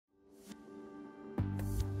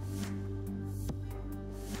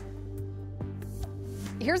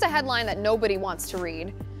here's a headline that nobody wants to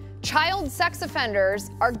read. Child sex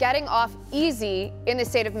offenders are getting off easy in the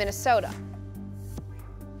state of Minnesota.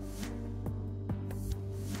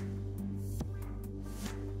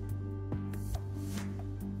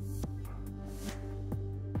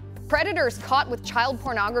 Predators caught with child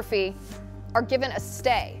pornography are given a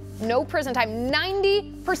stay. No prison time,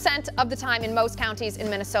 90% of the time in most counties in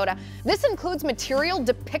Minnesota. This includes material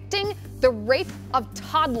depicting the rape of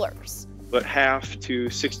toddlers. But half to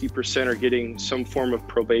 60% are getting some form of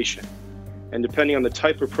probation. And depending on the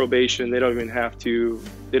type of probation, they don't even have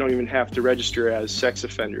to register as sex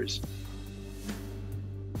offenders.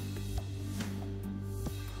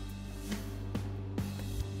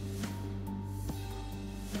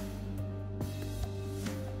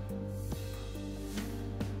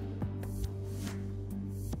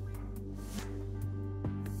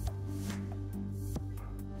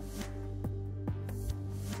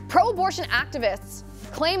 Pro-abortion activists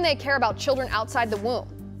claim they care about children outside the womb.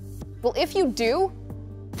 Well, if you do,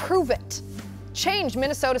 prove it. Change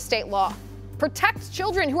Minnesota state law. Protect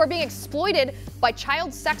children who are being exploited by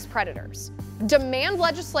child sex predators. Demand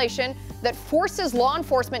legislation that forces law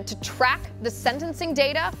enforcement to track the sentencing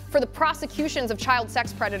data for the prosecutions of child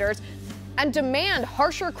sex predators, and demand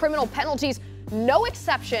harsher criminal penalties, no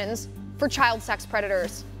exceptions, for child sex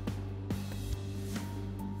predators.